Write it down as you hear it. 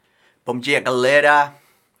Bom dia, galera.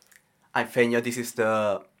 I'm Feño. This is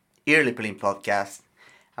the Early Prelim podcast,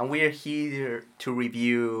 and we're here to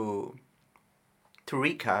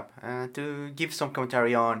recap, and to give some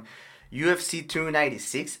commentary on UFC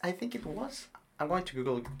 296. I think it was. I'm going to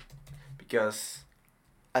Google because,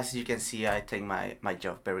 as you can see, I take my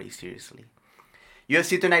job very seriously.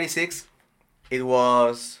 UFC 296. It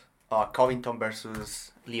was Covington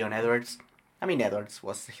versus Leon Edwards. I mean, Edwards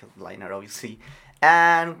was the headliner, obviously,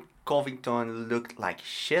 and Covington looked like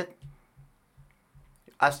shit,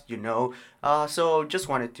 as you know. So just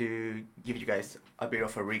wanted to give you guys a bit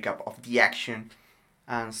of a recap of the action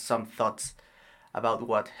and some thoughts about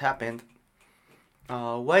what happened.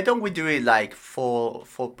 Why don't we do it like full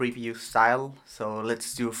preview style? So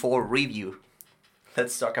let's do full review.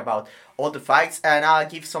 Let's talk about all the fights, and I'll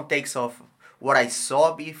give some takes of what I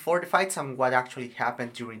saw before the fights and what actually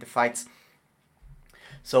happened during the fights.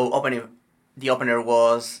 So the opener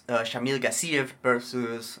was Shamil Gassiev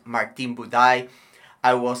versus Martin Buday.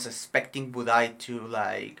 I was expecting Buday to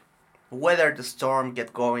weather the storm,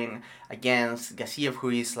 get going against Gassiev, who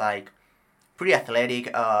is pretty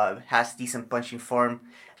athletic, has decent punching form,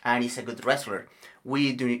 and is a good wrestler.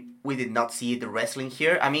 We did not see the wrestling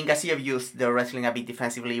here. I mean, Gassiev used the wrestling a bit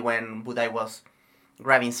defensively when Buday was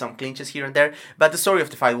grabbing some clinches here and there. But the story of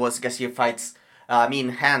the fight was Gassiev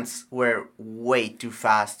hands were way too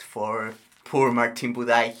fast for poor Martin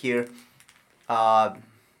Buday here. Guy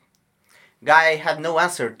had no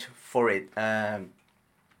answer for it.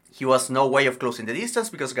 He was no way of closing the distance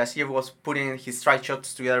because Gassiev was putting his strike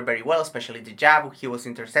shots together very well, especially the jab. He was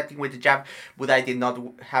intercepting with the jab. Buday did not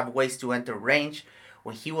have ways to enter range.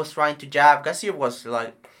 When he was trying to jab, Gassiev was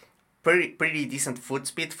pretty decent foot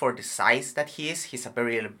speed for the size that he is. He's a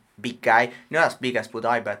very big guy, not as big as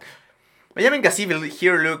Buday, but Benjamin Gassiev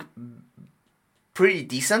here looked pretty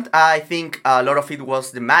decent. I think a lot of it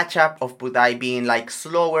was the matchup of Buday being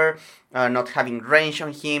slower, not having range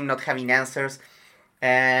on him, not having answers.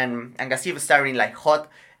 And Gassiev starting hot,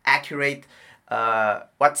 accurate.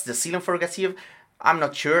 What's the ceiling for Gassiev? I'm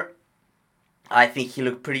not sure. I think he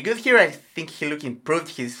looked pretty good here. I think he looked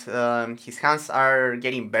improved. His hands are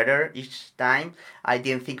getting better each time. I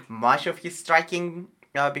didn't think much of his striking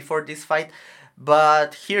before this fight,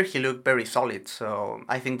 but here he looked very solid. So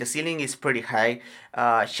I think the ceiling is pretty high.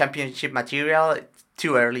 Championship material,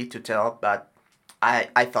 too early to tell, but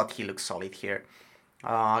I thought he looked solid here.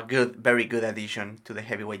 Very good addition to the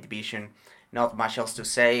heavyweight division. Not much else to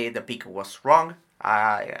say. The pick was wrong.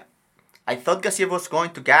 I thought Gassiev was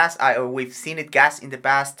going to gas. We've seen it gas in the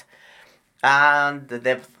past. And the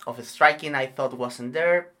depth of his striking I thought wasn't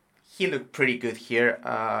there. He looked pretty good here.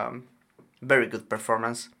 Very good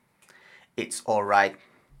performance. It's alright.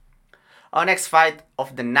 Our next fight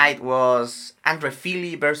of the night was Andre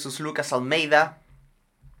Fili versus Lucas Almeida.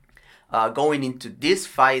 Going into this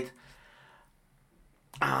fight,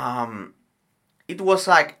 it was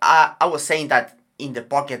I was saying that in the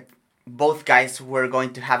pocket both guys were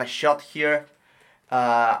going to have a shot here.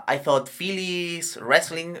 I thought Fili's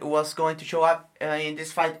wrestling was going to show up in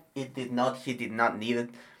this fight. It did not. He did not need it.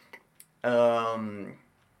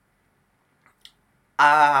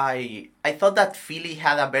 I thought that Fili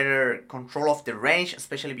had a better control of the range,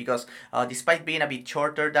 especially because despite being a bit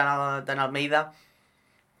shorter than Almeida,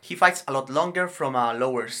 he fights a lot longer from a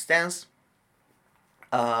lower stance.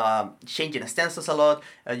 Changing stances a lot,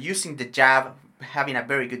 using the jab, having a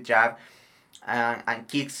very good jab and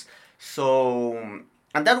kicks. So,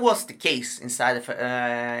 and that was the case inside of,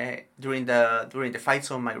 during the fight.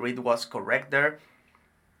 So my read was correct there.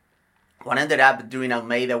 What ended up doing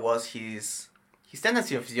Almeida was his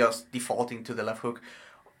tendency of just defaulting to the left hook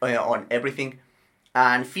on everything.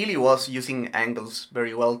 And Fili was using angles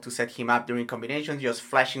very well to set him up during combinations, just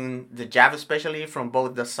flashing the jab, especially from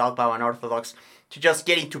both the southpaw and orthodox, to just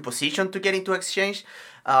get into position to get into exchange.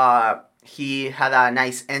 He had a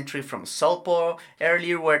nice entry from southpaw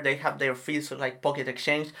earlier where they have their feet pocket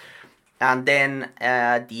exchange. And then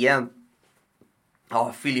at the end,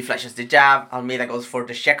 Fili flashes the jab, Almeida goes for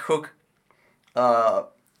the check hook.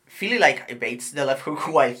 Fili evades the left hook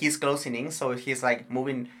while he's closing in, so he's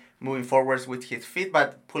moving forwards with his feet,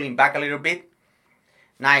 but pulling back a little bit.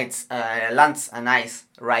 Lands a nice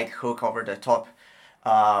right hook over the top.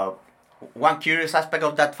 One curious aspect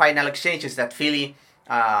of that final exchange is that Fili,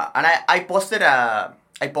 and I posted a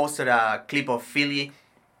clip of Fili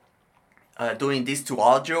doing this to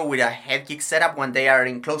Aljo with a head kick setup when they are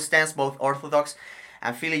in close stance, both orthodox,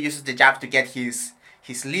 and Fili uses the jab to get his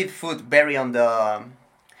lead foot very on the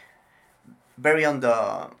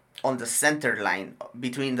center line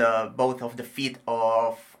between the both of the feet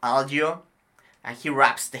of Algio. and he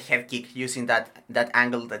wraps the head kick using that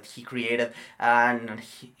angle that he created, and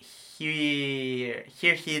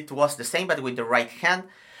it was the same but with the right hand.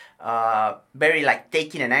 Very like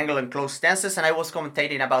taking an angle in close stances, and I was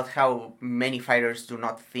commentating about how many fighters do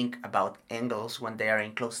not think about angles when they are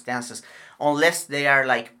in close stances, unless they are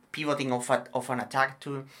like pivoting off an attack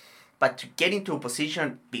too. But to get into a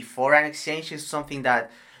position before an exchange is something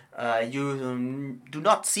that you do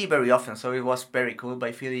not see very often. So it was very cool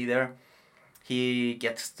by Philly there. He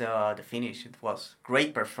gets the finish. It was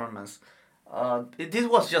great performance. This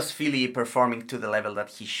was just Philly performing to the level that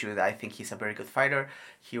he should. I think he's a very good fighter.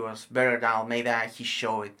 He was better than Almeida. He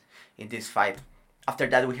showed it in this fight. After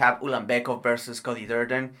that, we have Ulanbekov versus Cody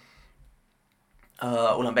Durden.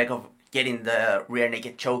 Ulanbekov getting the rear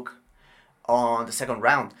naked choke on the second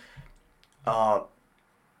round.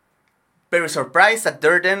 Very surprised that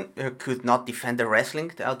Durden could not defend the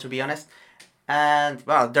wrestling, to be honest. And,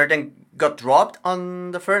 well, Durden got dropped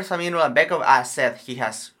on the first. I mean, Ulanbekov, as said, he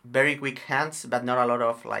has very quick hands, but not a lot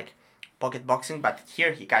of, like, pocket boxing. But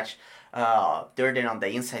here he catch Durden on the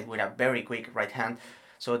inside with a very quick right hand.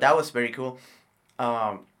 So that was very cool.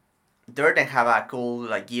 Durden have a cool,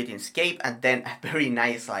 like, guillotine escape, and then a very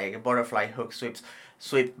nice, like, butterfly hook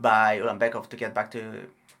sweep by Ulanbekov to get back to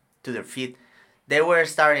their feet. They were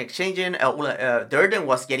starting exchanging. Durden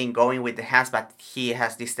was getting going with the hands, but he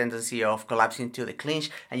has this tendency of collapsing to the clinch,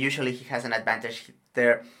 and usually he has an advantage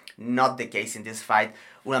there. Not the case in this fight.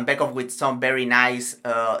 Ulanbekov with some very nice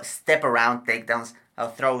step around takedowns,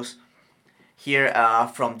 throws here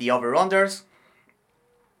from the over-unders.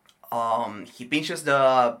 He pinches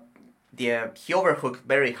he overhooked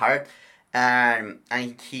very hard, and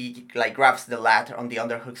he like grabs the lat on the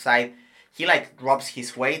underhook side. He like drops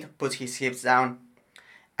his weight, puts his hips down,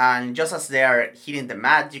 and just as they are hitting the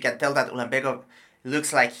mat, you can tell that Ulanbekov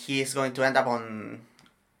looks like he is going to end up on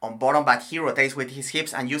bottom, but he rotates with his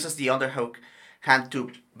hips and uses the underhook hand to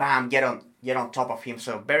bam get on top of him.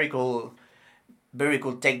 So very cool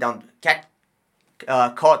takedown.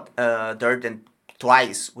 Caught Durden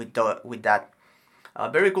twice with that.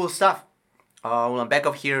 Very cool stuff.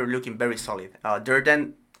 Ulanbekov here looking very solid.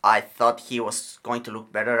 Durden, I thought he was going to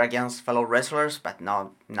look better against fellow wrestlers, but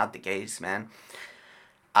no, not the case, man.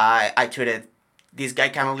 I treated this guy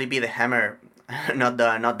can only be the hammer, not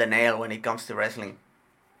the nail when it comes to wrestling.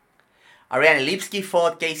 Ariane Lipski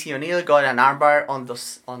fought Casey O'Neill, got an armbar on the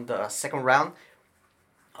second round.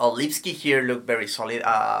 Lipski here looked very solid.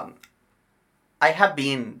 I have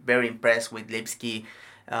been very impressed with Lipski's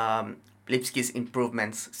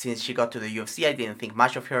improvements since she got to the UFC. I didn't think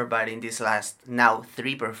much of her, but in these last now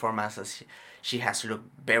 3 performances, she has looked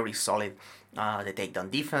very solid. The takedown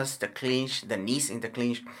defense, the clinch, the knees in the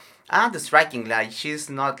clinch, and the striking. Like she's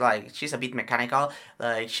a bit mechanical.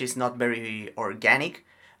 Like she's not very organic.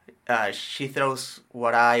 She throws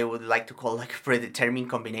what I would like to call like predetermined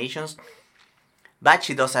combinations, but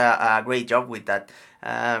she does a great job with that.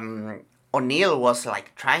 O'Neill was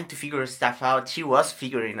like trying to figure stuff out. She was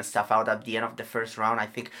figuring stuff out at the end of the first round, I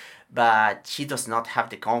think, but she does not have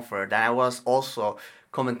the comfort. And I was also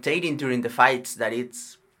commentating during the fights that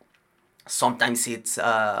sometimes it's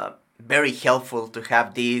very helpful to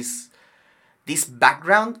have this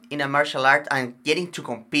background in a martial art and getting to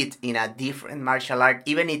compete in a different martial art,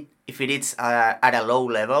 even if it is at a low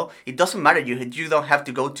level. It doesn't matter. You don't have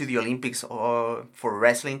to go to the Olympics or for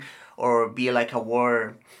wrestling or be like a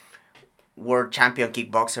world champion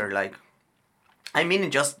kickboxer. Like, I mean,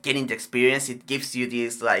 just getting the experience, it gives you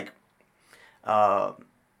this like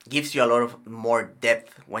gives you a lot of more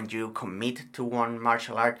depth when you commit to one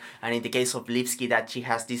martial art. And in the case of Lipski, that she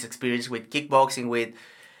has this experience with kickboxing, with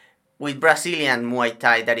Brazilian Muay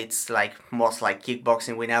Thai, that it's like most like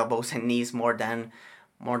kickboxing with elbows and knees more than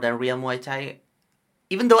real Muay Thai.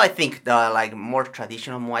 Even though I think the like more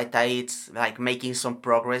traditional Muay Thai, it's like making some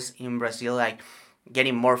progress in Brazil, like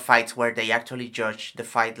getting more fights where they actually judge the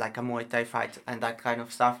fight like a Muay Thai fight and that kind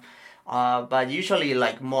of stuff. But usually,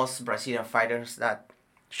 like most Brazilian fighters that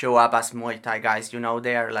show up as Muay Thai guys,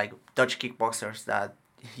 they are like Dutch kickboxers that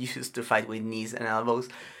used to fight with knees and elbows.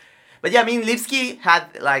 But yeah, I mean, Lipski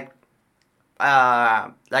had like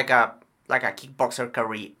a kickboxing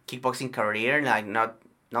career, like not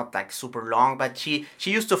like super long, but she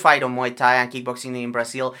used to fight on Muay Thai and kickboxing in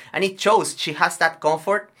Brazil, and it shows. She has that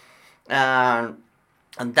comfort and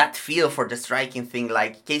that feel for the striking thing.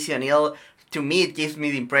 Like Casey O'Neill, to me, it gives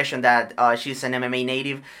me the impression that she's an MMA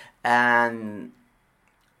native, and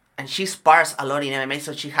she spars a lot in MMA,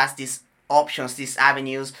 so she has these options, these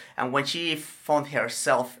avenues. And when she found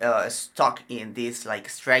herself stuck in this like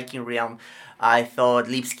striking realm, I thought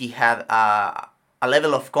Lipski had a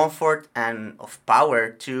level of comfort and of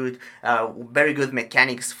power to very good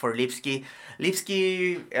mechanics for Lipski.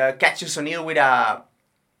 Lipski catches O'Neal with a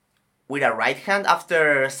right hand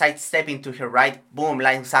after sidestepping to her right. Boom,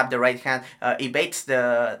 lines up the right hand, evades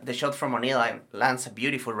the shot from O'Neal and lands a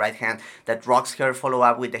beautiful right hand that rocks her. Follow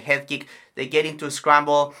up with the head kick. They get into a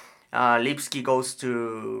scramble. Lipski goes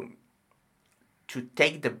to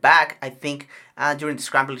take the back. I think during the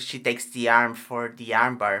scramble she takes the arm for the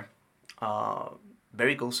armbar.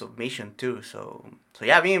 Very cool submission too. So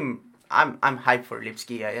yeah, I mean I'm hyped for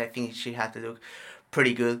Lipski. I think she had to look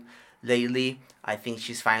pretty good lately. I think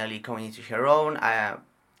she's finally coming into her own. I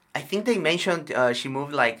think they mentioned she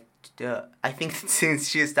moved like I think since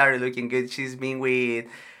she started looking good, she's been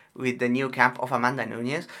with the new camp of Amanda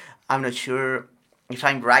Nunes. I'm not sure if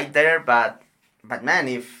I'm right there, but man,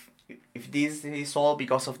 if this is all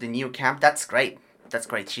because of the new camp, that's great. That's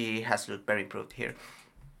great. She has looked very improved here.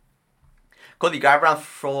 Cody Garbrandt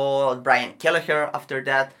fought Brian Kelleher after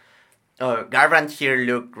that. Garbrandt here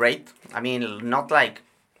looked great. I mean, not like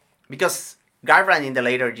because Garbrandt in the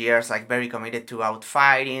later years like very committed to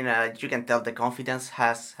outfighting. You can tell the confidence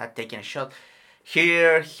had taken a shot.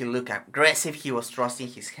 Here he looked aggressive. He was trusting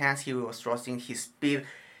his hands. He was trusting his speed,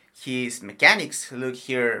 his mechanics. Look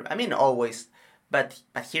here. I mean always, but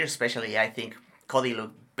here especially I think Cody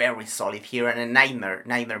looked very solid here and a nightmare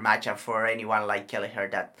matchup for anyone like Kelleher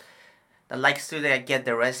that likes to get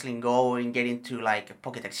the wrestling going, get into like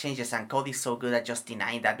pocket exchanges, and Cody's so good at just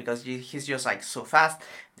denying that because he's just like so fast,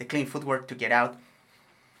 the clean footwork to get out.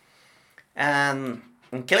 And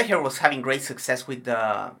Kelleher was having great success with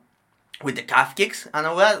the calf kicks, and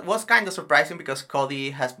it was kind of surprising because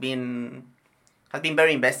Cody has been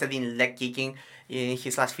very invested in leg kicking in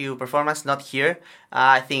his last few performances, not here.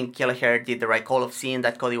 I think Kelleher did the right call of seeing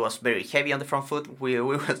that Cody was very heavy on the front foot. We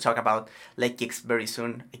will talk about leg kicks very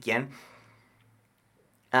soon again.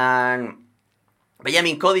 But yeah, I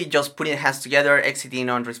mean, Cody just putting hands together, exiting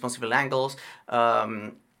on responsible angles,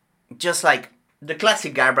 just like the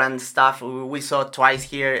classic Garbrandt stuff we saw twice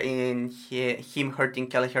here in him hurting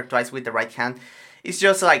Kelleher twice with the right hand. It's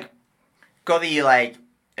just like Cody, like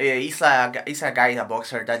he's a guy, a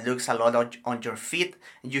boxer that looks a lot on your feet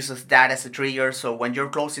and uses that as a trigger. So when you're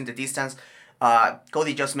close in the distance,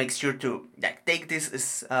 Cody just makes sure to like take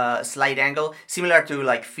this slight angle, similar to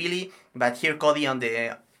like Philly, but here Cody on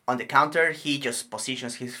the counter, he just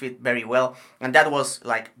positions his feet very well, and that was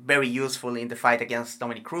like very useful in the fight against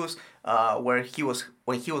Dominic Cruz, when he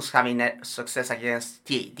was having success against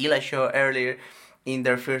T. Dillashaw earlier in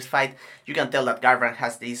their first fight. You can tell that Garbrandt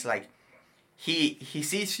has this like he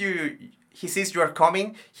sees you are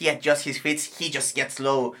coming, he adjusts his feet, he just gets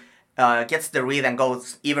low. Gets the read and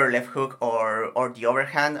goes either left hook or the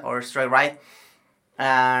overhand or straight right,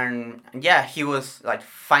 and yeah, he was like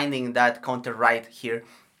finding that counter right here.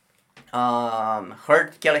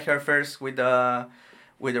 Hurt Kelleher first with the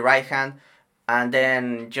right hand, and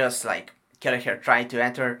then just like Kelleher trying to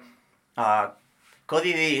enter.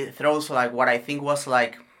 Cody throws like what I think was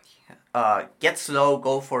like gets low,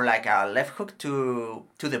 go for like a left hook to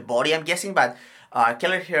the body, I'm guessing, but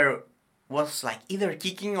Kelleher was like either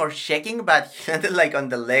kicking or shaking, but he landed like on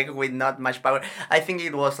the leg with not much power. I think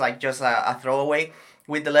it was like just a throwaway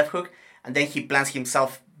with the left hook, and then he plants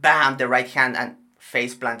himself, bam, the right hand, and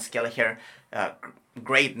face plants Kelleher.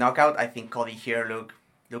 Great knockout. I think Cody here look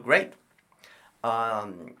great.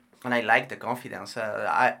 And I like the confidence.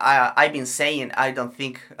 I've been saying I don't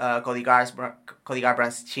think Cody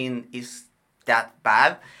Garbrandt's chin is that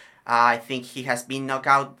bad. I think he has been knocked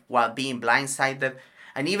out while being blindsided,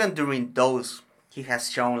 and even during those, he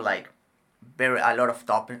has shown like a lot of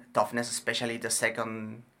toughness, especially the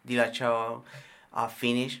second Dillashaw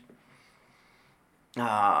finish.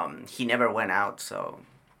 He never went out, so,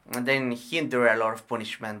 and then he endured a lot of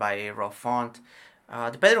punishment by Rob Font.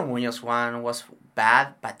 The Pedro Munoz one was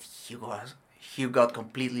bad, but he got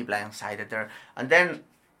completely blindsided there. And then,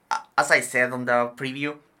 as I said on the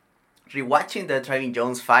preview, rewatching the Trevin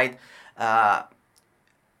Jones fight,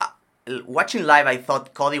 watching live, I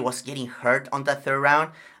thought Cody was getting hurt on the third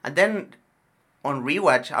round, and then on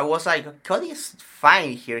rewatch, I was like, Cody is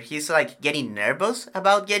fine here. He's like getting nervous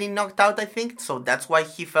about getting knocked out, I think, so that's why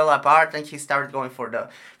he fell apart and he started going for the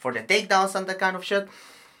takedowns and that kind of shit.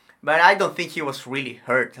 But I don't think he was really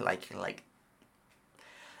hurt.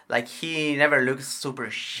 Like he never looked super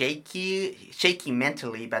shaky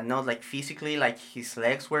mentally, but not like physically. Like his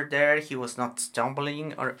legs were there, he was not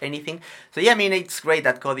stumbling or anything. So yeah, I mean, it's great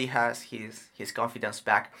that Cody has his confidence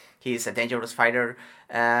back. He's a dangerous fighter,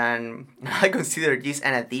 and I consider this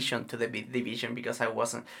an addition to the division because I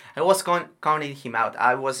was counting him out.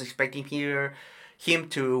 I was expecting him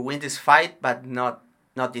to win this fight, but not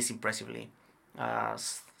this impressively.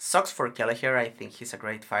 Sucks for Kelleher. I think he's a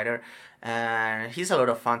great fighter, and he's a lot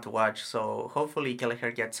of fun to watch. So hopefully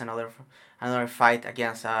Kelleher gets another fight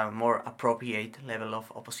against a more appropriate level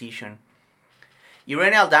of opposition.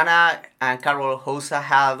 Irene Aldana and Carol Hosa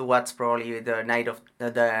had what's probably the night of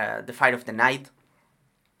the fight of the night.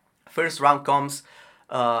 First round comes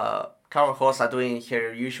Carol Hosa doing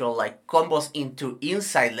her usual like combos into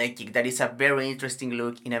inside leg kick. That is a very interesting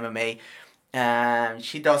look in MMA. And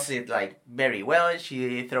she does it like very well.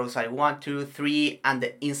 She throws like 1, 2, 3, and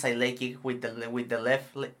the inside leg kick with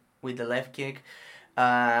the left kick,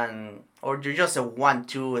 or just a 1,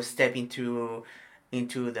 2 step into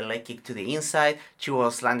the leg kick to the inside. She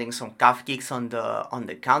was landing some calf kicks on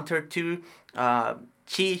the counter too.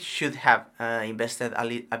 She should have invested a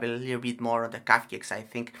little bit more on the calf kicks, I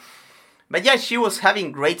think. But yeah, she was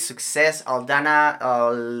having great success.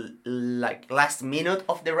 Aldana, like last minute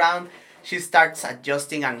of the round, she starts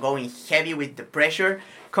adjusting and going heavy with the pressure.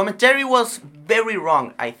 Commentary was very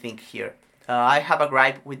wrong, I think, here. I have a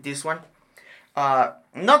gripe with this one. I'm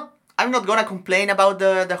not gonna complain about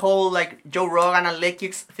the whole like Joe Rogan and leg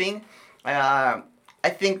kicks thing. I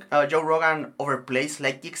think Joe Rogan overplays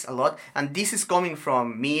leg kicks a lot, and this is coming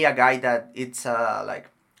from me, a guy that it's like,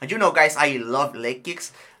 guys, I love leg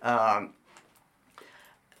kicks.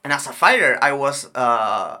 And as a fighter, I was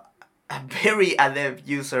a very adept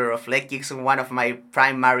user of leg kicks, one of my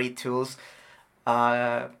primary tools.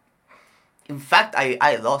 In fact,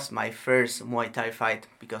 I lost my first Muay Thai fight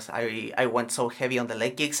because I went so heavy on the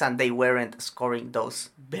leg kicks and they weren't scoring those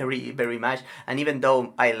very, very much. And even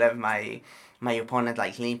though I left my opponent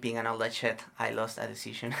like limping and all that shit, I lost a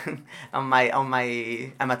decision on my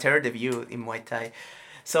amateur debut in Muay Thai.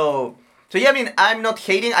 So yeah, I mean, I'm not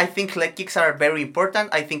hating. I think leg kicks are very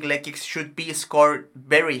important. I think leg kicks should be scored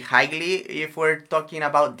very highly if we're talking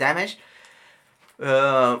about damage.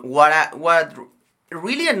 What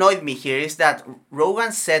really annoyed me here is that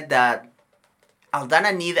Rogan said that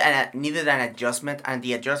Aldana needed an adjustment, and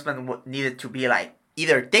the adjustment needed to be like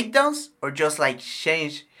either takedowns or just like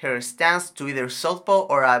change her stance to either southpaw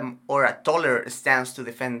or a taller stance to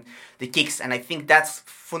defend the kicks. And I think that's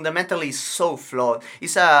fundamentally so flawed.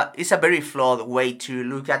 It's a very flawed way to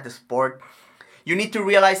look at the sport. You need to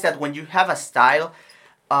realize that when you have a style,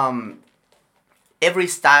 every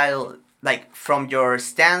style, like from your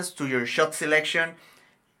stance to your shot selection,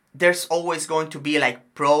 there's always going to be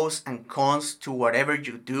like pros and cons to whatever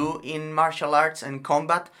you do in martial arts and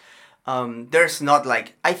combat. There's not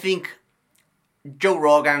like, I think Joe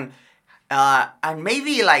Rogan and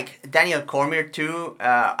maybe like Daniel Cormier too,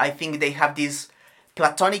 I think they have this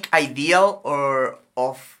platonic ideal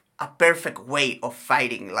of a perfect way of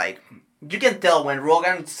fighting. Like, you can tell when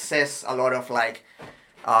Rogan says a lot of like,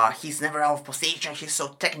 he's never out of position, he's so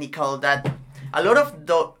technical, that a lot of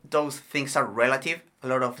those things are relative. A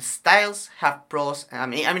lot of styles have pros. I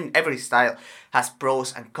mean, every style has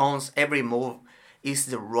pros and cons. Every move is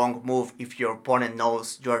the wrong move if your opponent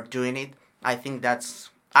knows you're doing it. I think that's...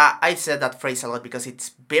 I said that phrase a lot because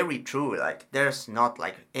it's very true. Like, there's not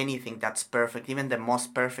like anything that's perfect. Even the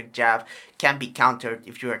most perfect jab can be countered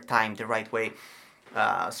if you are timed the right way.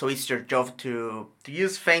 So it's your job to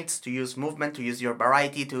use feints, to use movement, to use your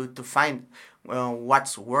variety, to find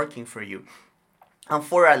what's working for you. And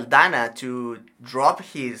for Aldana to drop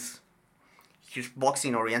his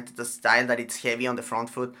boxing-oriented style, that it's heavy on the front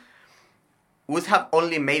foot, would have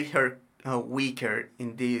only made her weaker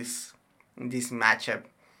in this matchup.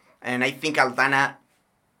 And I think Aldana,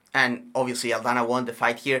 and obviously Aldana won the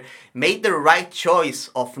fight here, made the right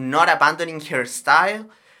choice of not abandoning her style,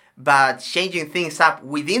 but changing things up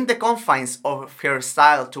within the confines of her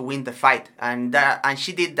style to win the fight. And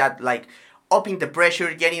she did that, like, upping the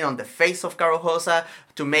pressure, getting on the face of Carol Hosa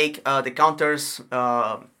to make the counters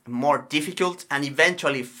more difficult, and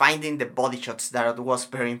eventually finding the body shots. That was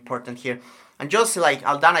very important here. And just like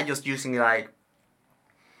Aldana just using like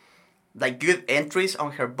good entries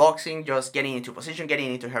on her boxing, just getting into position,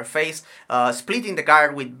 getting into her face, splitting the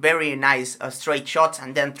guard with very nice straight shots,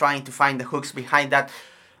 and then trying to find the hooks behind that.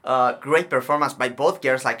 Great performance by both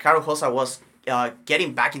girls. Like, Carol Hosa was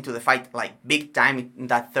getting back into the fight like big time in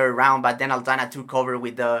that third round, but then Aldana took over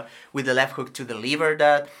with the left hook to the liver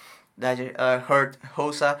that hurt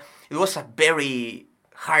Hosa. It was a very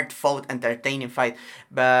hard-fought, entertaining fight,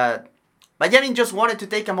 but yeah, I mean, just wanted to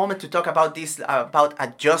take a moment to talk about this, about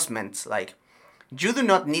adjustments. Like, you do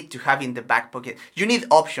not need to have in the back pocket. You need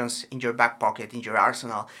options in your back pocket, in your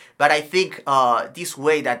arsenal. But I think this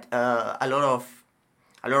way that a lot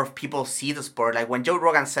of people see the sport, like when Joe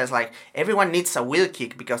Rogan says like everyone needs a wheel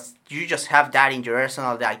kick because you just have that in your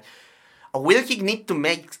arsenal. Like, A wheel kick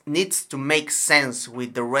needs to make sense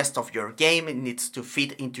with the rest of your game. It needs to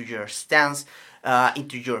fit into your stance,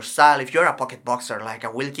 into your style. If you're a pocket boxer, like,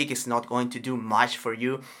 a wheel kick is not going to do much for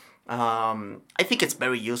you. I think it's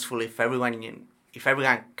very useful if everyone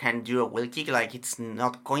can do a wheel kick. Like, it's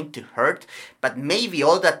not going to hurt, but maybe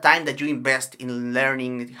all that time that you invest in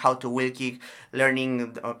learning how to wheel kick,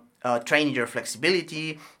 learning, training your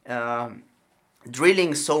flexibility,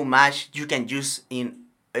 drilling so much, you can use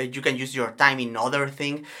your time in other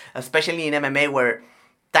thing, especially in MMA, where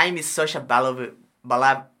time is such a valuable.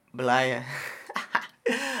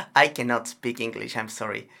 I cannot speak English. I'm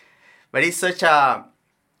sorry, but it's such a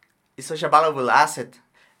valuable asset.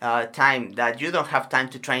 Time that you don't have time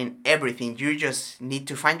to train everything. You just need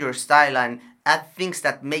to find your style and add things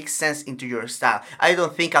that make sense into your style. I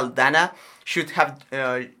don't think Aldana should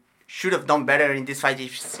have done better in this fight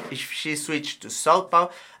if she switched to southpaw,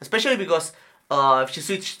 especially because if she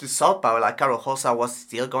switched to southpaw, like, Carol Hosa was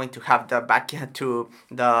still going to have the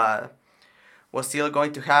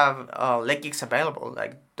leg kicks available.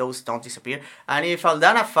 Like, those don't disappear. And if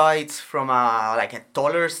Aldana fights from a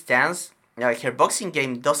taller stance, like, her boxing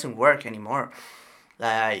game doesn't work anymore.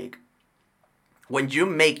 Like, when you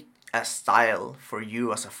make a style for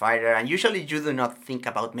you as a fighter, and usually you do not think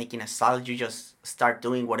about making a style, you just start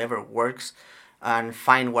doing whatever works and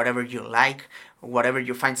find whatever you like, whatever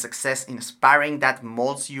you find success in sparring, that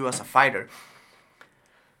molds you as a fighter.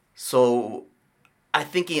 So I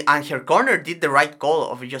think and her corner did the right call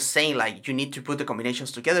of just saying, like, you need to put the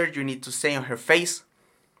combinations together, you need to stay on her face.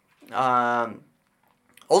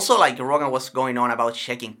 Also, like, Rogan was going on about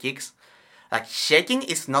shaking kicks. Like, shaking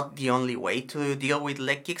is not the only way to deal with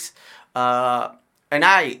leg kicks. And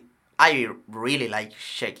I really like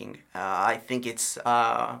shaking. I think it's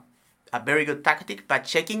a very good tactic, but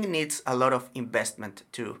shaking needs a lot of investment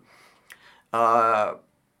too. The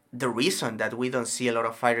reason that we don't see a lot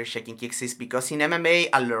of fighters shaking kicks is because in MMA,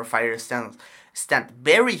 a lot of fighters stand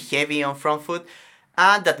very heavy on front foot,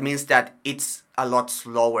 and that means that it's a lot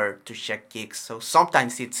slower to check kicks. So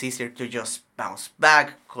sometimes it's easier to just bounce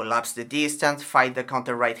back, collapse the distance, fight the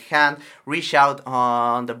counter right hand, reach out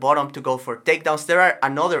on the bottom to go for takedowns. There are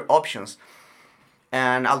another options.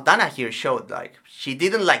 And Aldana here showed, like, she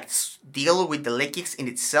didn't deal with the leg kicks in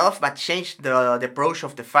itself, but changed the approach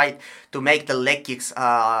of the fight to make the leg kicks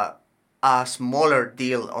a smaller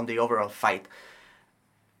deal on the overall fight.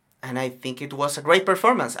 And I think it was a great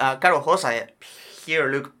performance. Caro Hosa here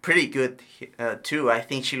looked pretty good too. I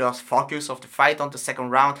think she lost focus of the fight on the second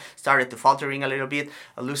round, started to faltering a little bit,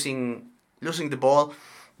 losing the ball.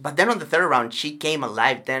 But then on the third round, she came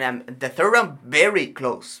alive. Then the third round, very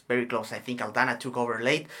close. I think Aldana took over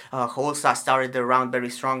late. Hosa started the round very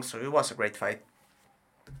strong, so it was a great fight.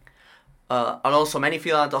 And also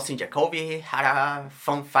Manyfield and Dustin Jacoby had a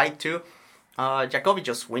fun fight too. Jacoby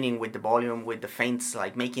just winning with the volume, with the feints,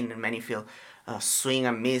 like making Manyfield swing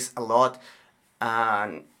and miss a lot.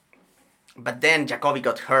 But then Jacoby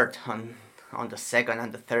got hurt on the second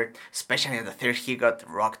and the third. Especially in the third, he got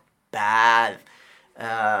rocked bad.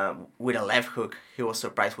 With a left hook. He was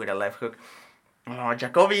surprised with a left hook.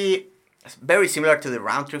 Jacoby is very similar to the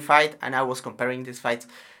round 3 fight, and I was comparing these fights.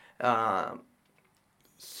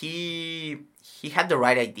 He had the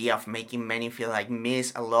right idea of making Manyfield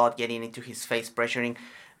miss a lot, getting into his face, pressuring.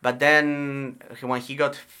 But then when he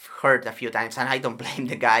got hurt a few times, and I don't blame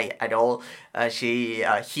the guy at all,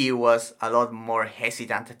 he was a lot more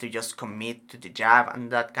hesitant to just commit to the jab and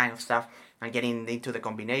that kind of stuff, and getting into the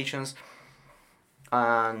combinations.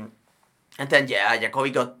 And then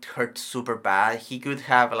Jacoby got hurt super bad. He could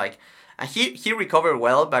have and he recovered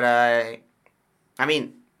well, but I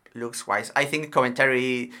mean, looks wise, I think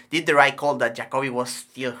commentary did the right call that Jacoby was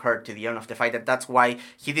still hurt to the end of the fight. That's why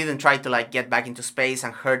he didn't try to get back into space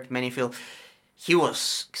and hurt Manyfield. He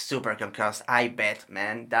was super concussed. I bet,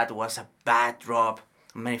 man, that was a bad drop.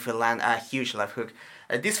 Manyfield landed a huge left hook.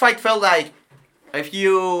 This fight felt like, if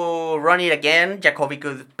you run it again, Jacoby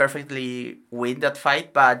could perfectly win that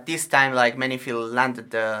fight, but this time, Manyfield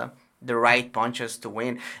landed the right punches to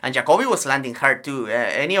win, and Jacoby was landing hard too.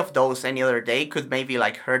 Any other day could maybe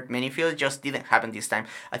hurt Manyfield. Just didn't happen this time.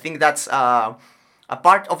 I think that's a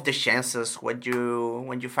part of the chances when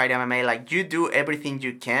you fight MMA. You do everything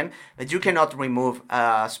you can, but you cannot remove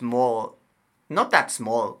a small, not that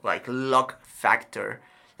small, luck factor.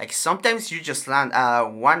 Sometimes you just land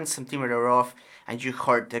 1 centimeter off and you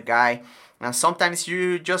hurt the guy, and sometimes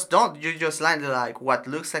you just don't. You just land what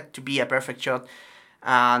looks like to be a perfect shot,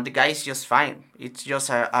 and the guy is just fine. It's just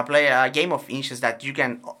a game of inches that you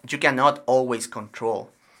cannot always control.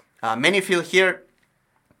 Manyfield here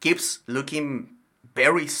keeps looking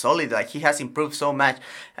very solid. Like, he has improved so much.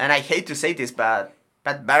 And I hate to say this, but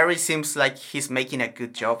Barry seems like he's making a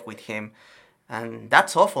good job with him. And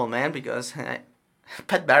that's awful, man, because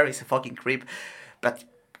Pat Barry is a fucking creep. But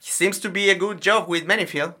he seems to be a good job with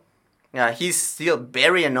Manyfield. He's still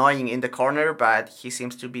very annoying in the corner, but he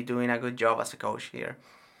seems to be doing a good job as a coach here.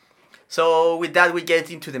 So with that, we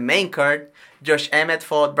get into the main card. Josh Emmett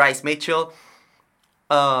fought Bryce Mitchell.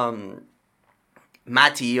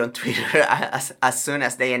 Matty on Twitter, as soon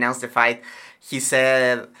as they announced the fight, he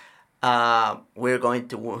said, we're going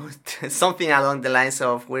to something along the lines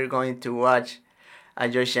of, we're going to watch a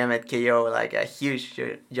Josh Emmett KO, like a huge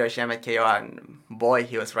Josh Emmett KO, and boy,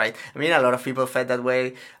 he was right. I mean, a lot of people felt that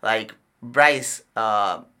way. Like, Bryce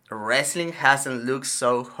wrestling hasn't looked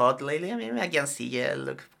so hot lately. I mean, against CJ,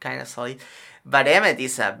 looked kind of solid. But Emmett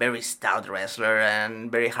is a very stout wrestler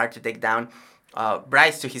and very hard to take down.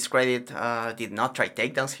 Bryce, to his credit, did not try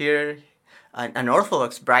takedowns here. An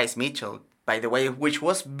orthodox Bryce Mitchell, by the way, which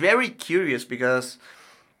was very curious because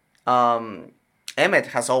Emmett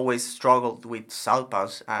has always struggled with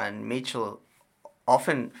southpaws, and Mitchell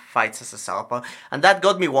often fights as a southpaw. And that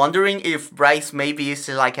got me wondering if Bryce maybe is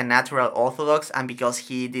like a natural orthodox, and because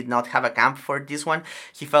he did not have a camp for this one,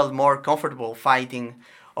 he felt more comfortable fighting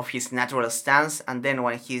of his natural stance, and then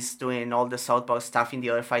when he's doing all the southpaw stuff in the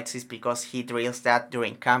other fights, is because he drills that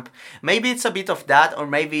during camp. Maybe it's a bit of that, or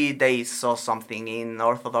maybe they saw something in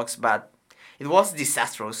orthodox, but it was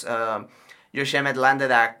disastrous. Josh Emmett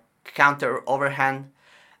landed a counter overhand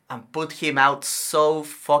and put him out so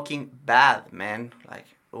fucking bad, man. Like,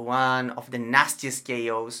 one of the nastiest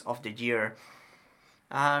KOs of the year.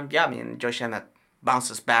 Yeah, I mean, Josh Emmett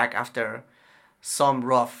bounces back after some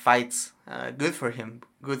rough fights. Good for him.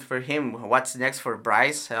 Good for him. What's next for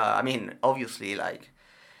Bryce? I mean, obviously, like,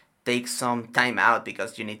 take some time out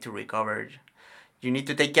because you need to recover. You need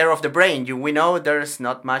to take care of the brain. We know there's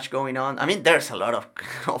not much going on. I mean, there's a lot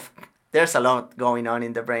there's a lot going on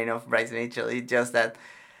in the brain of Bryce Mitchell. It's just that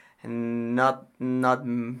not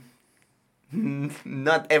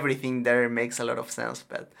everything there makes a lot of sense.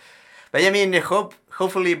 But I mean,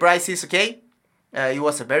 hopefully Bryce is okay. It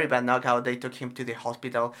was a very bad knockout. They took him to the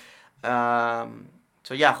hospital.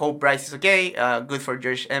 So yeah, hope Bryce is okay. Good for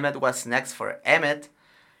Josh Emmett. What's next for Emmett?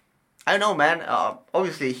 I don't know, man.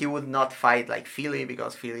 Obviously, he would not fight like Philly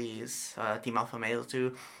because Philly is Team Alpha Male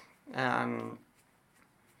too.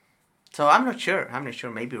 So I'm not sure.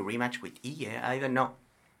 Maybe a rematch with Ige. I don't know.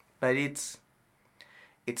 But it's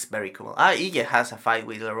very cool. Ige has a fight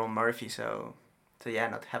with Lerone Murphy, so yeah,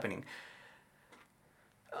 not happening.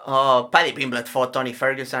 Paddy Pimblett fought Tony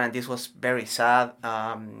Ferguson, and this was very sad.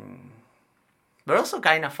 But also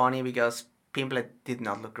kind of funny because Pimblett did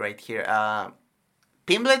not look great here.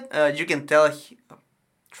 Pimblett, you can tell he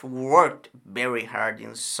worked very hard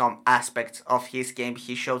in some aspects of his game.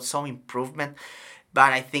 He showed some improvement,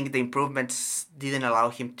 but I think the improvements didn't allow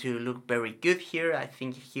him to look very good here. I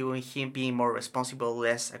think him being more responsible,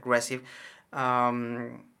 less aggressive.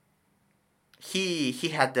 He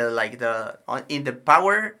had in the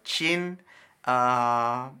power chin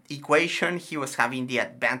equation, he was having the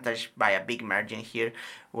advantage by a big margin here,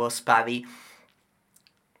 was Paddy.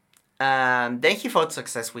 Then he fought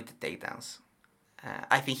success with the takedowns.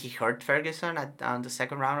 I think he hurt Ferguson on the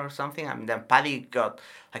second round or something, and then Paddy got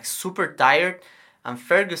like super tired, and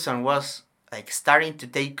Ferguson was like starting to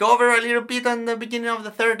take over a little bit on the beginning of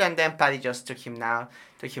the third, and then Paddy just took him down.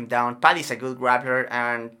 Paddy's a good grappler,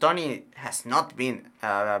 and Tony has not been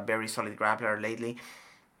a very solid grappler lately.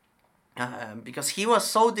 Because he was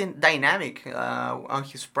so dynamic on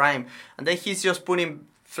his prime, and then he's just putting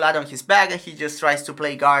flat on his back, and he just tries to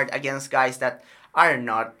play guard against guys that are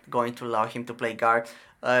not going to allow him to play guard,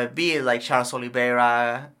 be it like Charles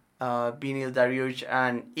Oliveira, Beneil Dariush,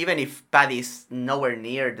 and even if Paddy's nowhere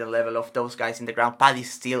near the level of those guys in the ground,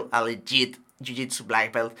 Paddy's still a legit jiu-jitsu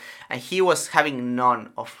black belt, and he was having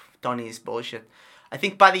none of Tony's bullshit. I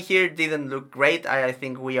think Paddy here didn't look great. I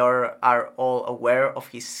think we are all aware of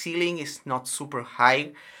his ceiling is not super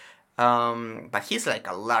high, but he's like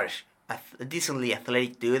a large, decently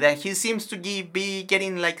athletic dude, and he seems to be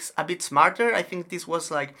getting like a bit smarter. I think this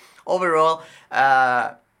was like overall.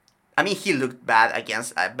 I mean, he looked bad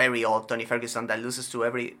against a very old Tony Ferguson that loses to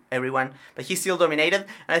everyone, but he still dominated,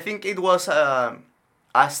 and I think it was a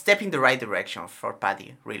step in the right direction for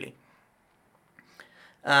Paddy, really.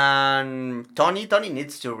 And Tony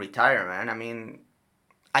needs to retire, man. I mean,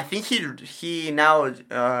 I think he now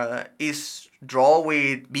is draw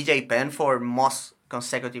with BJ Penn for most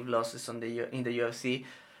consecutive losses in the UFC.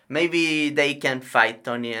 Maybe they can fight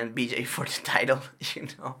Tony and BJ for the title. You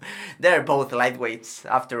know, they're both lightweights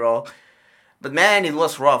after all. But man, it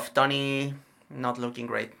was rough. Tony Not looking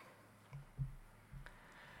great.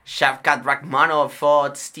 Shavkat Rakhmonov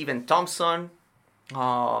fought Stephen Thompson.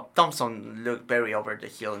 Thompson looked very over the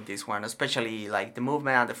hill in this one, especially like the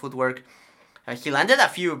movement and the footwork. He landed a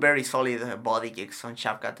few very solid body kicks on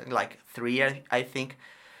Shavkat, like 3, I think.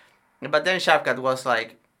 But then Shavkat was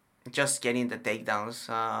like just getting the takedowns.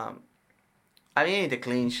 I mean, in the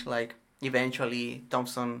clinch, like eventually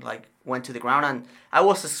Thompson like went to the ground, and I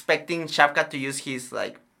was expecting Shavkat to use his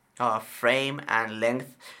like frame and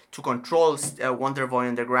length to control Wonderboy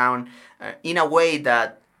on the ground in a way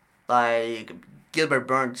that like Gilbert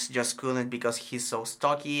Burns just couldn't, because he's so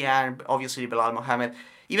stocky, and obviously Belal Mohammed,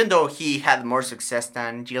 even though he had more success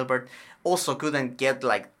than Gilbert, also couldn't get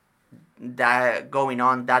like that going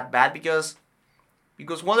on that bad, because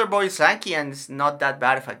Wonderboy is lanky and is not that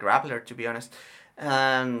bad of a grappler, to be honest.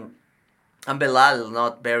 And Belal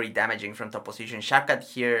not very damaging from top position. Shavkat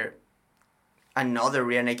here, another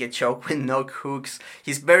rear naked choke with no hooks.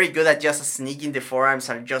 He's very good at just sneaking the forearms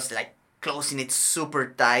and just like closing it super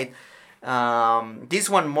tight. This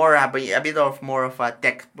one more a bit of more of a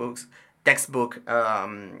textbook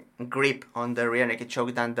grip on the rear naked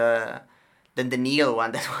choke than the Neil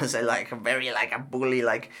one. That was like a very like a bully,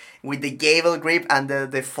 like with the gable grip and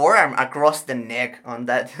the forearm across the neck on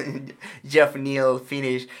that Jeff Neal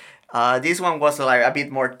finish. This one was like a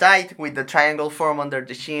bit more tight with the triangle form under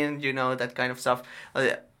the shin, that kind of stuff.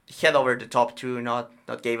 Head over the top too, not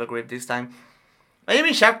gable grip this time. I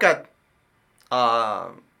mean, Shavkat,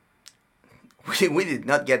 we did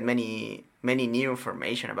not get many new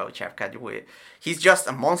information about Shavkat. He's just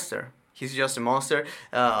a monster.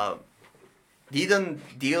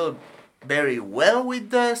 Didn't deal very well with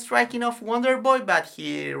the striking of Wonderboy, but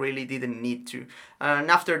he really didn't need to. And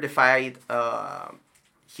after the fight,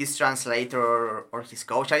 his translator or his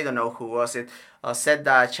coach, I don't know who was it, said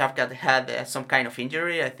that Shavkat had some kind of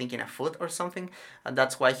injury, I think in a foot or something, and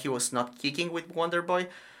that's why he was not kicking with Wonderboy.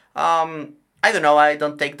 I don't know, I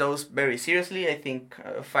don't take those very seriously. I think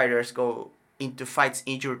fighters go into fights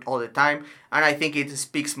injured all the time, and I think it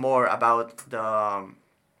speaks more about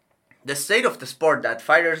the state of the sport, that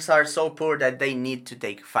fighters are so poor that they need to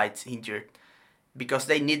take fights injured because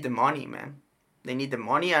they need the money, man. They need the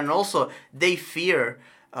money, and also they fear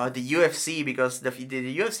the UFC, because the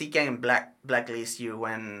UFC can blacklist you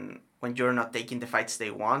when you're not taking the fights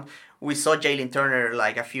they want. We saw Jalen Turner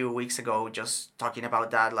like a few weeks ago just talking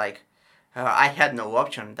about that, like I had no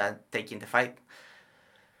option than taking the fight.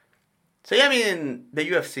 So yeah, I mean, the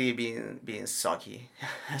UFC being sucky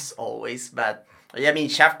as always, but yeah, I mean,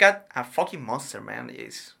 Shavkat, a fucking monster, man.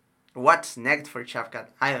 Is what's next for Shavkat?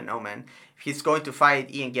 I don't know, man. If he's going to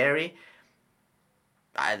fight Ian Gary,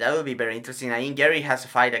 that would be very interesting. Ian Gary has a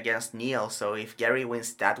fight against Neil, so if Gary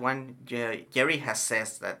wins that one, Gary has said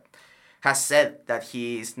that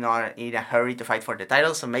he is not in a hurry to fight for the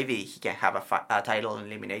title, so maybe he can have a title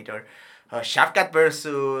eliminator. Shavkat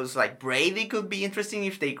versus like Brady could be interesting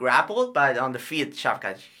if they grapple, but on the feet,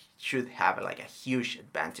 Shavkat should have like a huge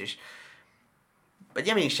advantage. But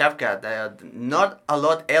yeah, I mean, Shavkat, not a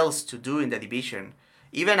lot else to do in the division.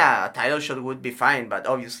 Even a title shot would be fine, but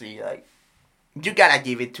obviously, like, you gotta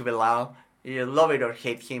give it to Belal. You love it or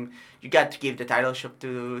hate him, you got to give the title shot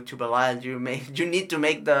to Belal. You need to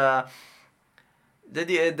make the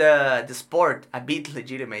sport a bit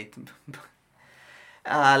legitimate.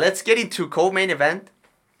 Let's get into co-main event.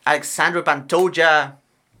 Alexandre Pantoja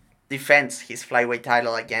defends his flyweight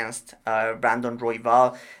title against Brandon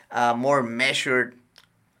Royval. More measured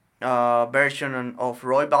version of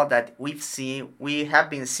Royval that we have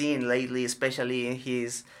been seeing lately, especially in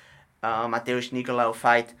his Mateusz Nicolau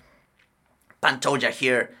fight. Pantoja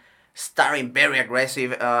here starting very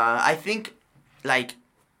aggressive. I think like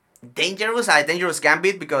dangerous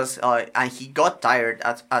gambit, because and he got tired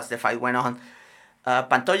as the fight went on.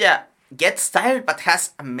 Pantoja gets tired but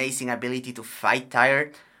has amazing ability to fight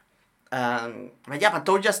tired. But yeah,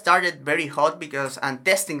 Pantoja started very hot and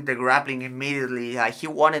testing the grappling immediately. He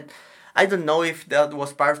wanted, I don't know if that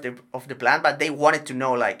was part of the plan, but they wanted to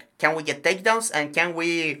know, like, can we get takedowns and can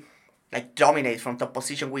we like dominate from top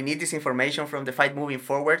position? We need this information from the fight moving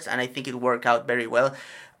forwards, and I think it worked out very well.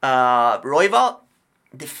 Royval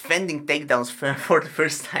defending takedowns for the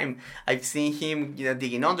first time. I've seen him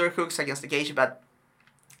digging underhooks against the cage, but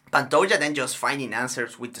Pantoja then just finding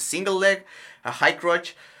answers with the single leg, a high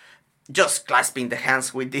crotch, just clasping the hands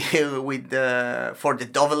for the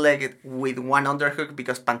double leg with one underhook,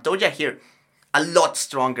 because Pantoja here a lot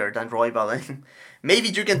stronger than Royval. Maybe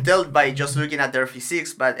you can tell by just looking at their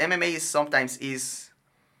physiques, but MMA sometimes is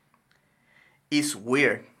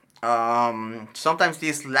weird. Sometimes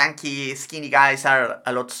these lanky, skinny guys are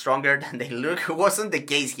a lot stronger than they look. It wasn't the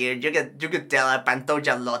case here. You could tell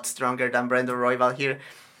Pantoja a lot stronger than Brandon Royval here.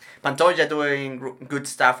 Pantoja doing good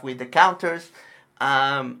stuff with the counters.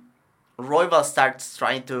 Um, Royval starts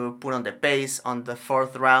trying to put on the pace on the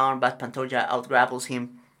fourth round, but Pantoja outgrapples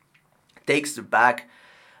him, takes the back.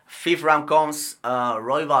 Fifth round comes,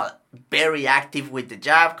 Royval very active with the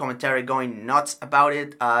jab, commentary going nuts about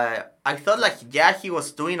it. I thought like, yeah, he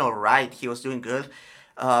was doing alright, he was doing good,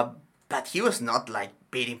 but he was not like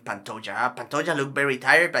beating Pantoja. Pantoja looked very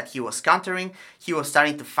tired, but he was countering. He was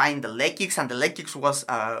starting to find the leg kicks, and the leg kicks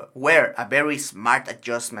were a very smart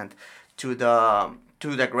adjustment to the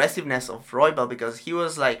aggressiveness of Royval, because he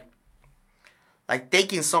was like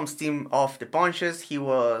taking some steam off the punches. He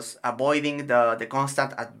was avoiding the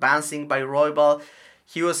constant advancing by Royval.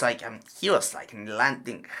 He was like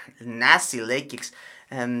landing nasty leg kicks,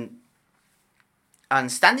 and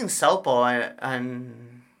standing southpaw,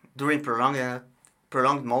 and during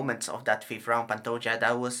prolonged moments of that fifth round, Pantoja,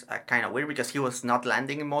 that was kind of weird, because he was not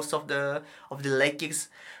landing most of the leg kicks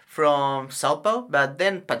from southpaw. But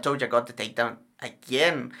then Pantoja got the takedown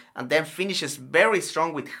again, and then finishes very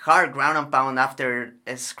strong with hard ground and pound after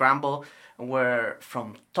a scramble, where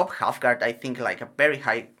from top half guard, I think like a very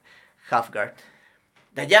high half guard.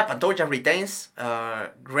 But yeah, Pantoja retains.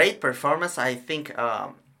 Great performance. I think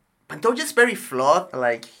Pantoja is very flawed.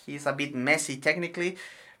 Like, he's a bit messy technically,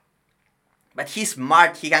 but he's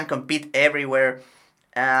smart. He can compete everywhere,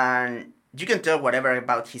 and you can tell whatever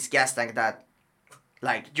about his gas tank, that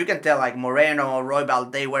like you can tell like Moreno,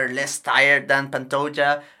 Royval, they were less tired than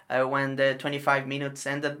Pantoja when the 25 minutes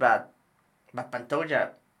ended, but Pantoja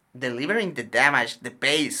delivering the damage, the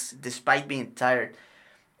pace, despite being tired.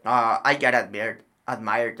 I gotta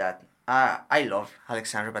admire that. I love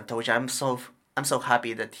Alexander Pantoja. I'm so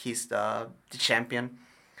happy that he's the champion.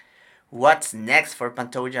 What's next for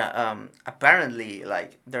Pantoja? Apparently,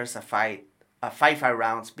 like, there's five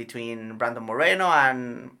rounds between Brandon Moreno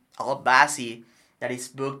and Albasi that is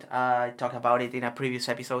booked. I talked about it in a previous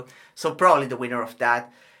episode. So probably the winner of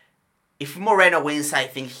that. If Moreno wins, I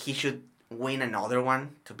think he should win another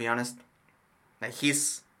one. To be honest, like,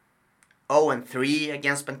 he's 0-3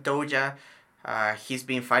 against Pantoja. He's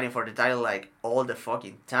been fighting for the title like all the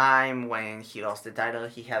fucking time. When he lost the title,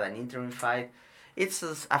 he had an interim fight. It's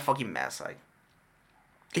just a fucking mess. Like,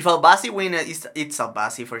 if Albasi wins, it's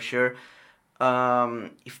Albasi for sure.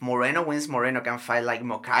 If Moreno wins, Moreno can fight like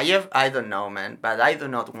Mokayev. I don't know, man, but I do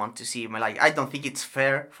not want to see him. Like, I don't think it's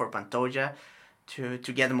fair for Pantoja to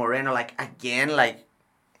get Moreno like again. Like,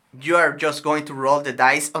 you are just going to roll the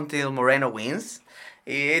dice until Moreno wins.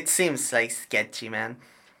 It seems like sketchy, man.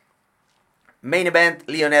 Main event: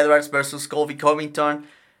 Leon Edwards versus Colby Covington,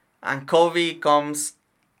 and Colby comes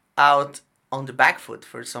out on the back foot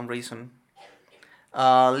for some reason.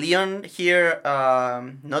 Leon here,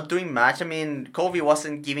 not doing much. I mean, Colby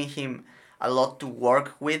wasn't giving him a lot to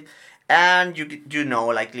work with, and you know,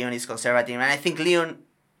 like, Leon is conservative, and I think Leon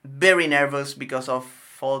very nervous because of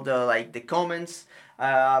all the comments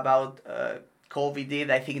about Colby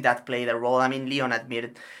did. I think that played a role. I mean, Leon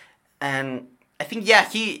admitted, and I think, yeah,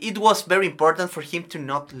 it was very important for him to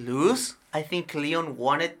not lose. I think Leon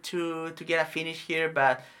wanted to get a finish here,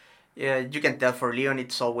 but yeah, you can tell for Leon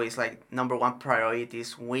it's always like number one priority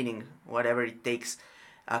is winning, whatever it takes.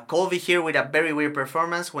 Colby here with a very weird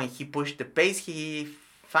performance. When he pushed the pace, he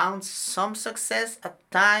found some success at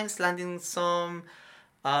times, landing some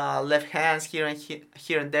left hands here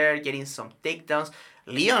and there, getting some takedowns.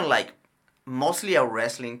 Leon, like, mostly out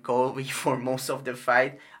wrestling Colby for most of the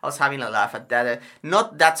fight. I was having a laugh at that.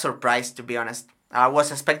 Not that surprised, to be honest. I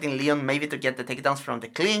was expecting Leon maybe to get the takedowns from the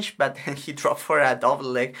clinch, but then he dropped for a double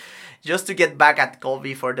leg just to get back at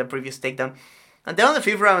Colby for the previous takedown. And then on the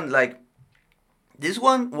fifth round, like, this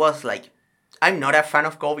one was like, I'm not a fan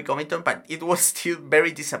of Colby Covington, but it was still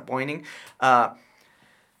very disappointing.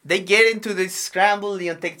 They get into this scramble.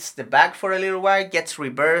 Leon takes the back for a little while, gets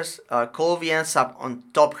reversed. Colby ends up on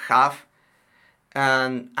top half.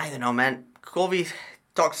 And I don't know, man. Colby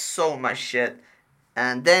talks so much shit.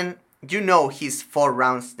 And then, you know, he's 4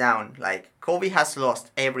 rounds down. Like, Colby has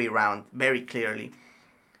lost every round very clearly.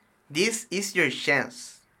 This is your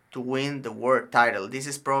chance to win the world title. This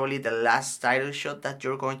is probably the last title shot that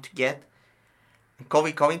you're going to get. And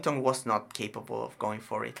Colby Covington was not capable of going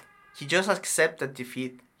for it. He just accepted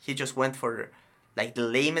defeat. He just went for like the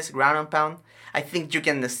lamest ground and pound. I think you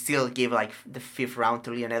can still give like the 5th round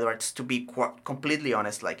to Leon Edwards, to be completely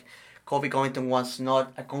honest. Like, Colby Covington was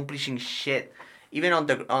not accomplishing shit. Even on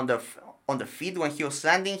the feet when he was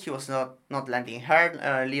landing, he was not landing hard.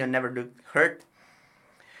 Leon never looked hurt.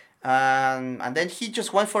 And then he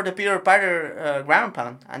just went for the Peter Parker ground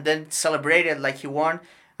pound and then celebrated like he won.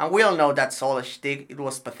 And we all know that's all a shtick. It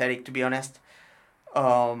was pathetic, to be honest.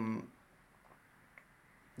 Um,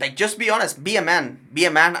 like, just be honest. Be a man. Be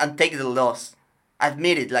a man and take the loss.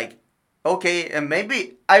 Admit it. Like, okay, and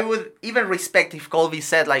maybe I would even respect if Colby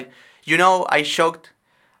said, like, I choked.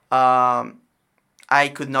 Um, I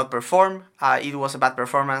could not perform. It was a bad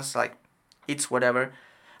performance. Like, it's whatever.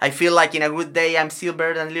 I feel like in a good day I'm still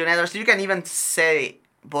better than Leon Edwards. You can even say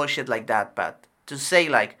bullshit like that, but to say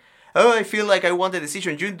like, oh, I feel like I won the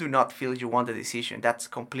decision. You do not feel you won the decision. That's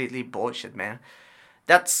completely bullshit, man.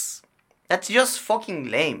 That's that's just fucking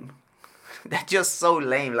lame. That's just so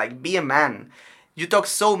lame. Like, be a man. You talk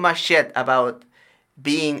so much shit about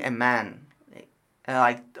being a man.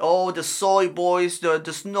 Like, oh, the soy boys, the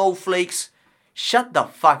snowflakes. Shut the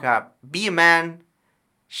fuck up. Be a man.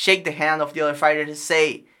 Shake the hand of the other fighter and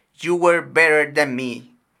say, you were better than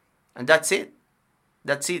me. And that's it.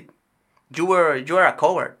 That's it. You are a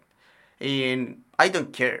coward. And I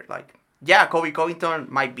don't care. Like, yeah, Kobe Covington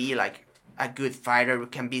might be like a good fighter who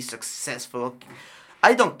can be successful.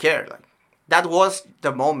 I don't care. Like, that was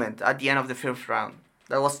the moment at the end of the fifth round.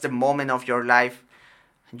 That was the moment of your life.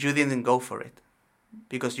 You didn't go for it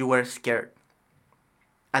because you were scared.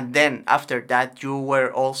 And then after that, you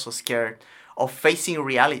were also scared of facing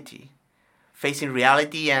reality. Facing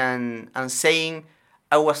reality and saying,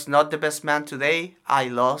 I was not the best man today, I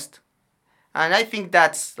lost. And I think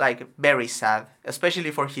that's like very sad,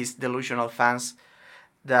 especially for his delusional fans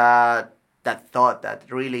that thought that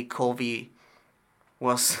really Kobe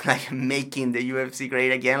was like making the UFC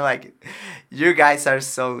great again. Like, you guys are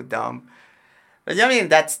so dumb. But yeah, I mean,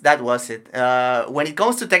 that was it. When it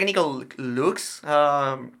comes to technical looks,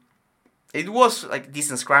 it was like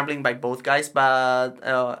decent scrambling by both guys,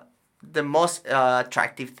 but the most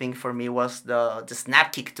attractive thing for me was the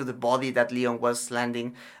snap kick to the body that Leon was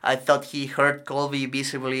landing. I thought he hurt Colby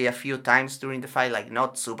visibly a few times during the fight, like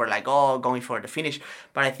not super like, oh, going for the finish,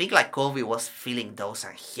 but I think like Colby was feeling those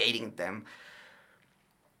and hating them.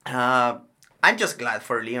 Uh, I'm just glad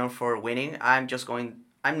for Leon for winning. I'm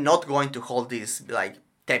not going to hold this like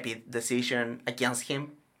tepid decision against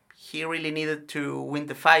him. He really needed to win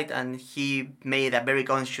the fight, and he made a very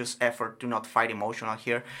conscious effort to not fight emotional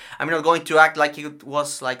here. I'm not going to act like it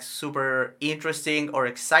was like super interesting or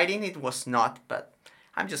exciting. It was not, but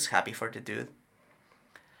I'm just happy for the dude.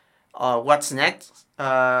 What's next?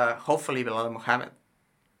 Hopefully Bilal Muhammad.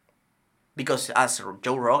 Because as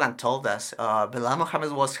Joe Rogan told us, Bilal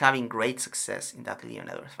Muhammad was having great success in that Leon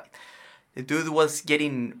Edwards fight. The dude was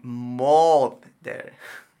getting mauled there.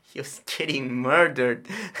 He was getting murdered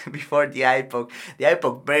before the eye poke. The eye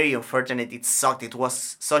poke, very unfortunate. It sucked. It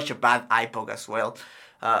was such a bad eye poke as well.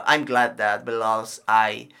 I'm glad that Bilal's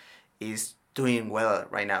eye is doing well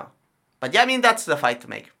right now. But yeah, I mean, that's the fight to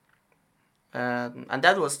make. And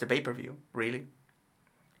that was the pay-per-view, really.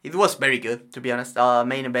 It was very good, to be honest.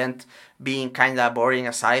 Main event being kind of boring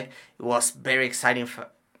aside, it was very exciting.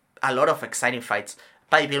 A lot of exciting fights.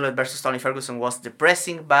 Paddy Pimblett versus Tony Ferguson was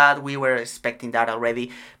depressing, but we were expecting that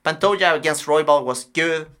already. Pantoja against Roybal was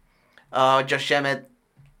good. Josh Emmett,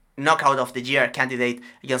 knockout of the year candidate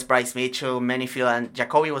against Bryce Mitchell, Manyfield, and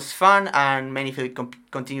Jacoby was fun, and Manyfield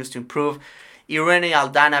continues to improve. Irene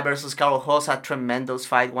Aldana versus Carlos Hosa, tremendous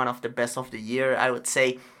fight, one of the best of the year, I would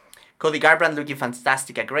say. Cody Garbrandt looking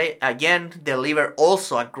fantastic again. Deliver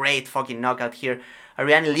also a great fucking knockout here.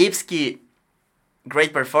 Ariane Lipski,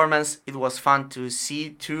 great performance. It was fun to see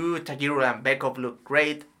too. Takeru Lambekov looked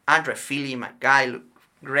great. Andre Fili, my guy, looked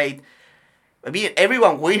great. I mean,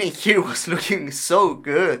 everyone winning here was looking so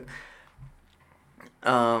good.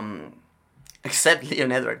 Except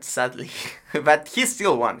Leon Edwards, sadly. But he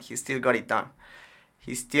still won. He still got it done.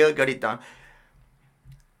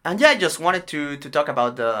 And yeah, I just wanted to talk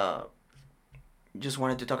about the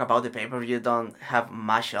pay-per-view. Don't have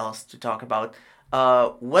much else to talk about.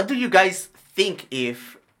 What do you guys think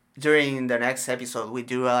if during the next episode we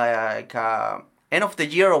do like end of the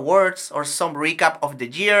year awards or some recap of the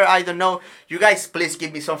year? I don't know. You guys please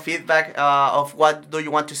give me some feedback of what do you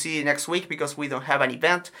want to see next week, because we don't have an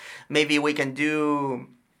event. Maybe we can do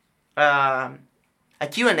a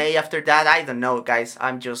Q&A after that. I don't know, guys.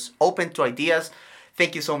 I'm just open to ideas.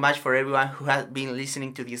 Thank you so much for everyone who has been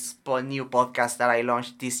listening to this new podcast that I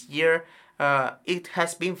launched this year. It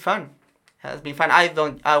has been fun.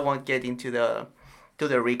 I won't get into the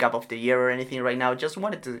recap of the year or anything right now. Just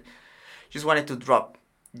wanted to drop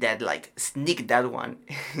that, like sneak that one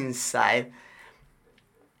inside.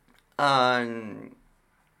 And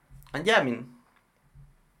yeah, I mean,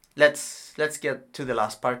 let's get to the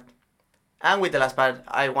last part. And with the last part,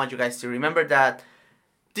 I want you guys to remember that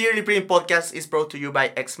The Early Print Podcast is brought to you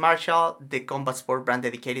by X Martial, the combat sport brand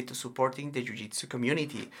dedicated to supporting the Jiu-Jitsu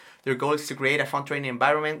community. Their goal is to create a fun training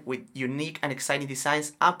environment with unique and exciting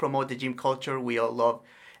designs and promote the gym culture we all love.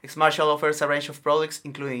 X Martial offers a range of products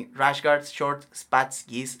including rash guards, shorts, spats,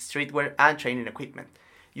 gis, streetwear, and training equipment.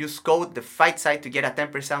 Use code TheFightSide to get a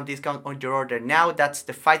 10% discount on your order now. That's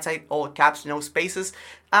TheFightSide, all caps, no spaces.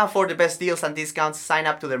 And for the best deals and discounts, sign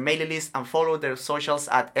up to their mailing list and follow their socials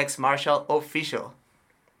at XMartialOfficial.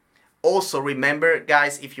 Also, remember,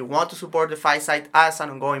 guys, if you want to support the Fight Site as an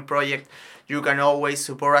ongoing project, you can always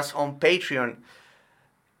support us on Patreon.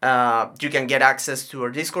 You can get access to our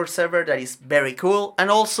Discord server that is very cool, and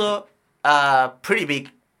also a pretty big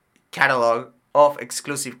catalog of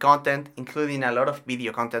exclusive content, including a lot of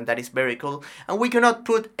video content that is very cool, and we cannot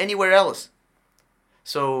put anywhere else.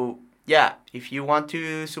 So, yeah, if you want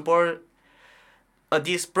to support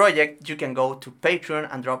this project, you can go to Patreon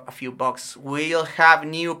and drop a few bucks. We'll have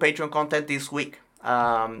new Patreon content this week.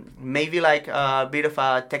 Maybe like a bit of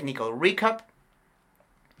a technical recap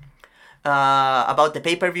about the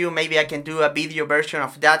pay-per-view. Maybe I can do a video version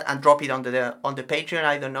of that and drop it on the Patreon.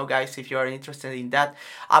 I don't know, guys, if you are interested in that.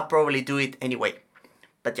 I'll probably do it anyway.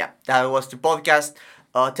 But yeah, that was the podcast.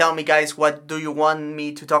 Tell me, guys, what do you want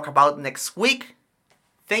me to talk about next week?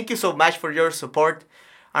 Thank you so much for your support,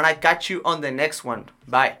 and I catch you on the next one.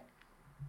 Bye.